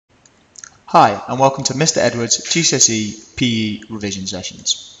Hi and welcome to Mr. Edwards GCSE PE revision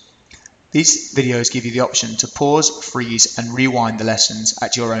sessions. These videos give you the option to pause, freeze and rewind the lessons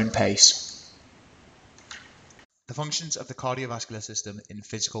at your own pace. The functions of the cardiovascular system in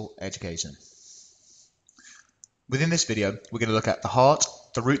physical education. Within this video we're going to look at the heart,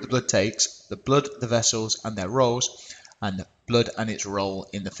 the route the blood takes, the blood, the vessels and their roles, and blood and its role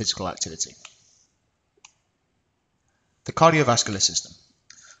in the physical activity. The cardiovascular system.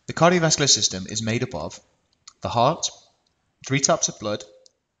 The cardiovascular system is made up of the heart, 3 types of blood,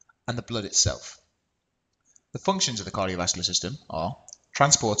 and the blood itself. The functions of the cardiovascular system are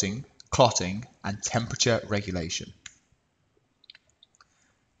transporting, clotting, and temperature regulation.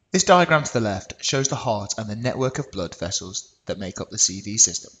 This diagram to the left shows the heart and the network of blood vessels that make up the CV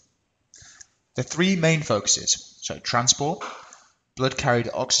system. The 3 main focuses, so transport, blood carried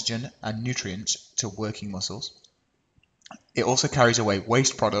oxygen and nutrients to working muscles. It also carries away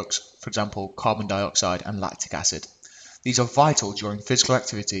waste products, for example carbon dioxide and lactic acid. These are vital during physical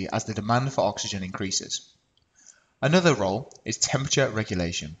activity as the demand for oxygen increases. Another role is temperature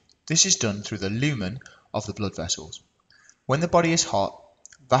regulation. This is done through the lumen of the blood vessels. When the body is hot,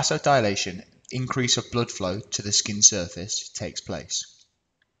 vasodilation, increase of blood flow to the skin surface, takes place.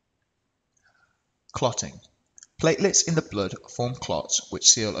 Clotting. Platelets in the blood form clots which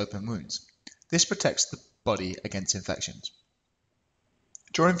seal open wounds. This protects the body against infections.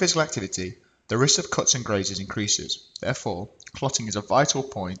 During physical activity, the risk of cuts and grazes increases. Therefore, clotting is a vital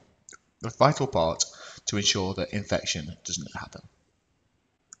part to ensure that infection doesn't happen.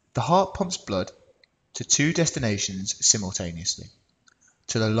 The heart pumps blood to 2 destinations simultaneously.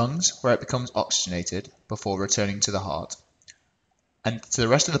 To the lungs, where it becomes oxygenated before returning to the heart, and to the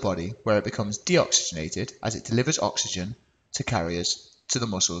rest of the body, where it becomes deoxygenated as it delivers oxygen to carriers to the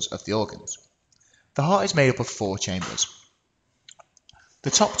muscles of the organs. The heart is made up of 4 chambers. The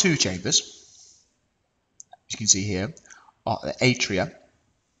top 2 chambers, as you can see here, are the atria,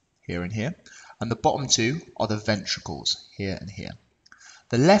 here and here, and the bottom 2 are the ventricles, here and here.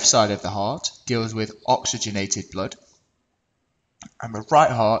 The left side of the heart deals with oxygenated blood, and the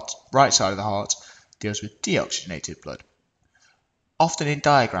right side of the heart deals with deoxygenated blood. Often in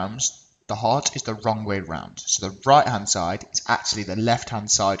diagrams, the heart is the wrong way round, so the right hand side is actually the left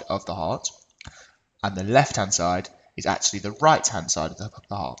hand side of the heart, and the left hand side is actually the right hand side of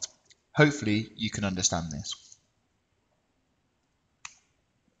the heart. Hopefully you can understand this.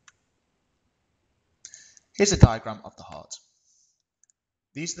 Here's a diagram of the heart.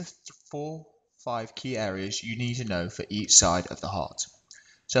 These are the 5 key areas you need to know for each side of the heart.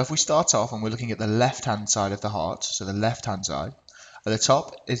 So if we start off and we're looking at the left hand side of the heart, so the left hand side, at the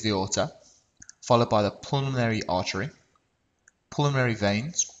top is the aorta, followed by the pulmonary artery, pulmonary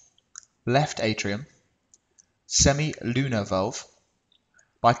veins, left atrium, semi-lunar valve,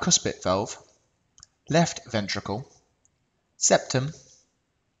 bicuspid valve, left ventricle, septum,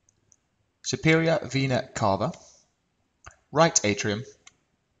 superior vena cava, right atrium,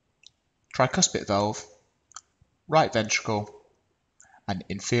 tricuspid valve, right ventricle, and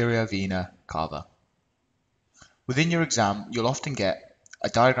inferior vena cava. Within your exam, you'll often get a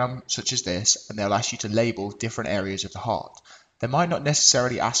diagram such as this, and they'll ask you to label different areas of the heart. They might not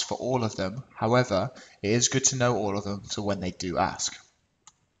necessarily ask for all of them, however, it is good to know all of them so when they do ask.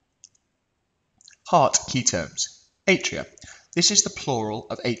 Heart key terms. Atria. This is the plural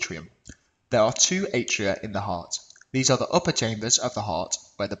of atrium. There are 2 atria in the heart. These are the upper chambers of the heart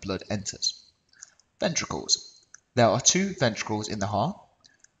where the blood enters. Ventricles. There are 2 ventricles in the heart.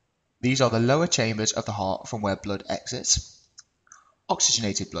 These are the lower chambers of the heart from where blood exits.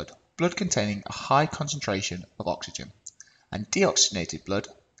 Oxygenated blood. Blood containing a high concentration of oxygen. And deoxygenated blood,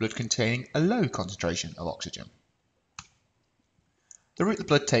 blood containing a low concentration of oxygen. The route the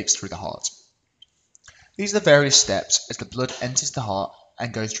blood takes through the heart. These are the various steps as the blood enters the heart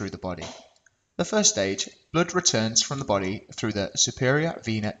and goes through the body. The first stage, blood returns from the body through the superior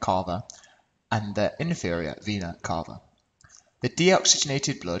vena cava and the inferior vena cava. The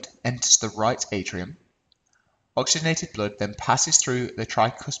deoxygenated blood enters the right atrium. Oxygenated blood then passes through the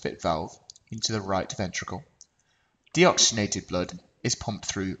tricuspid valve into the right ventricle. Deoxygenated blood is pumped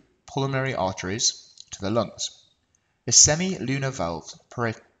through pulmonary arteries to the lungs. The semi-lunar valves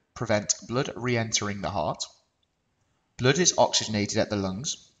prevent blood re-entering the heart. Blood is oxygenated at the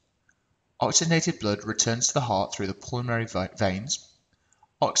lungs. Oxygenated blood returns to the heart through the pulmonary veins.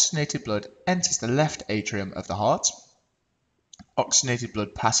 Oxygenated blood enters the left atrium of the heart. Oxygenated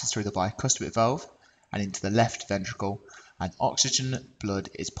blood passes through the bicuspid valve and into the left ventricle, and oxygen blood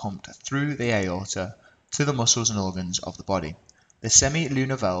is pumped through the aorta to the muscles and organs of the body. The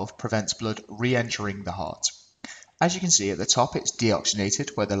semi-lunar valve prevents blood re-entering the heart. As you can see at the top, it's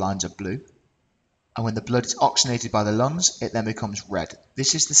deoxygenated where the lines are blue. And when the blood is oxygenated by the lungs, it then becomes red.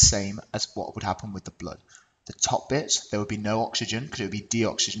 This is the same as what would happen with the blood. The top bits, there would be no oxygen because it would be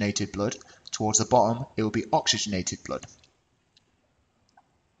deoxygenated blood. Towards the bottom, it will be oxygenated blood.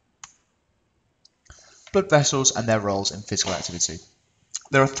 Blood vessels and their roles in physical activity.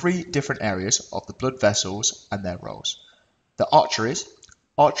 There are three different areas of the blood vessels and their roles. The arteries.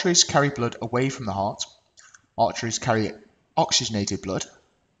 Arteries carry blood away from the heart. Arteries carry oxygenated blood.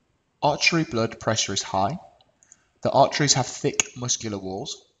 Artery blood pressure is high. The arteries have thick muscular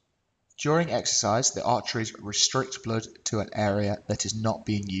walls. During exercise, the arteries restrict blood to an area that is not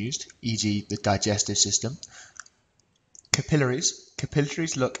being used, e.g. the digestive system. Capillaries.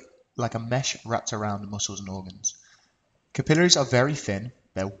 Capillaries look like a mesh wrapped around muscles and organs. Capillaries are very thin,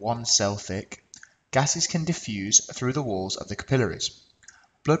 they're 1 cell thick. Gases can diffuse through the walls of the capillaries.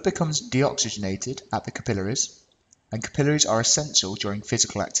 Blood becomes deoxygenated at the capillaries, and capillaries are essential during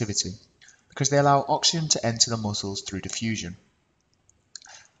physical activity because they allow oxygen to enter the muscles through diffusion.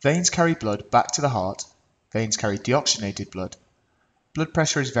 Veins carry blood back to the heart. Veins carry deoxygenated blood. Blood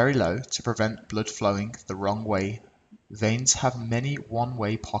pressure is very low to prevent blood flowing the wrong way. Veins have many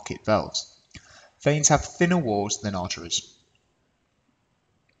one-way pocket valves. Veins have thinner walls than arteries.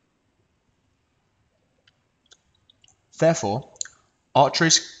 Therefore,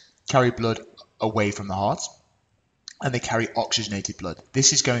 arteries carry blood away from the heart, and they carry oxygenated blood.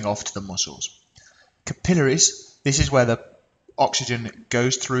 This is going off to the muscles. Capillaries, this is where the oxygen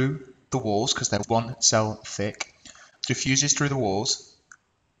goes through the walls because they're 1 cell thick, diffuses through the walls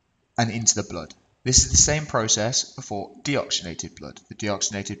and into the blood. This is the same process for deoxygenated blood. The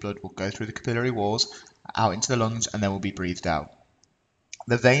deoxygenated blood will go through the capillary walls, out into the lungs, and then will be breathed out.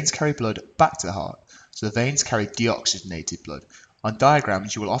 The veins carry blood back to the heart, so the veins carry deoxygenated blood. On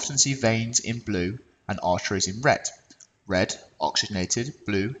diagrams, you will often see veins in blue and arteries in red. Red, oxygenated,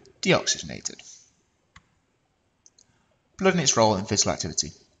 blue, deoxygenated. Blood and its role in physical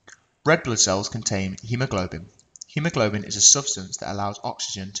activity. Red blood cells contain hemoglobin. Hemoglobin is a substance that allows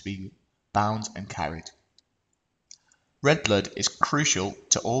oxygen to be bound and carried. Red blood is crucial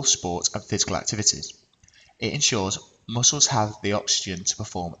to all sports and physical activities. It ensures muscles have the oxygen to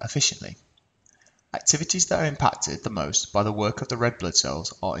perform efficiently. Activities that are impacted the most by the work of the red blood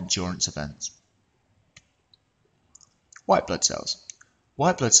cells are endurance events. White blood cells.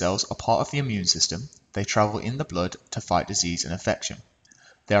 White blood cells are part of the immune system. They travel in the blood to fight disease and infection.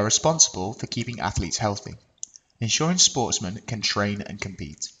 They are responsible for keeping athletes healthy, ensuring sportsmen can train and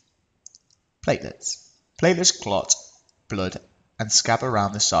compete. Platelets. Platelets clot blood and scab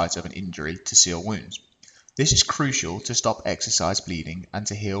around the site of an injury to seal wounds. This is crucial to stop exercise bleeding and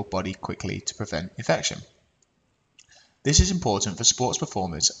to heal body quickly to prevent infection. This is important for sports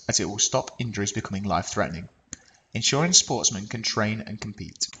performers as it will stop injuries becoming life-threatening, ensuring sportsmen can train and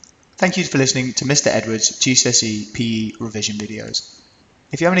compete. Thank you for listening to Mr. Edwards' GCSE PE revision videos.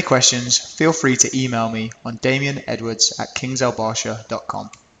 If you have any questions, feel free to email me on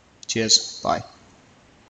Damianedwards@kingselbarsha.com. Cheers, bye.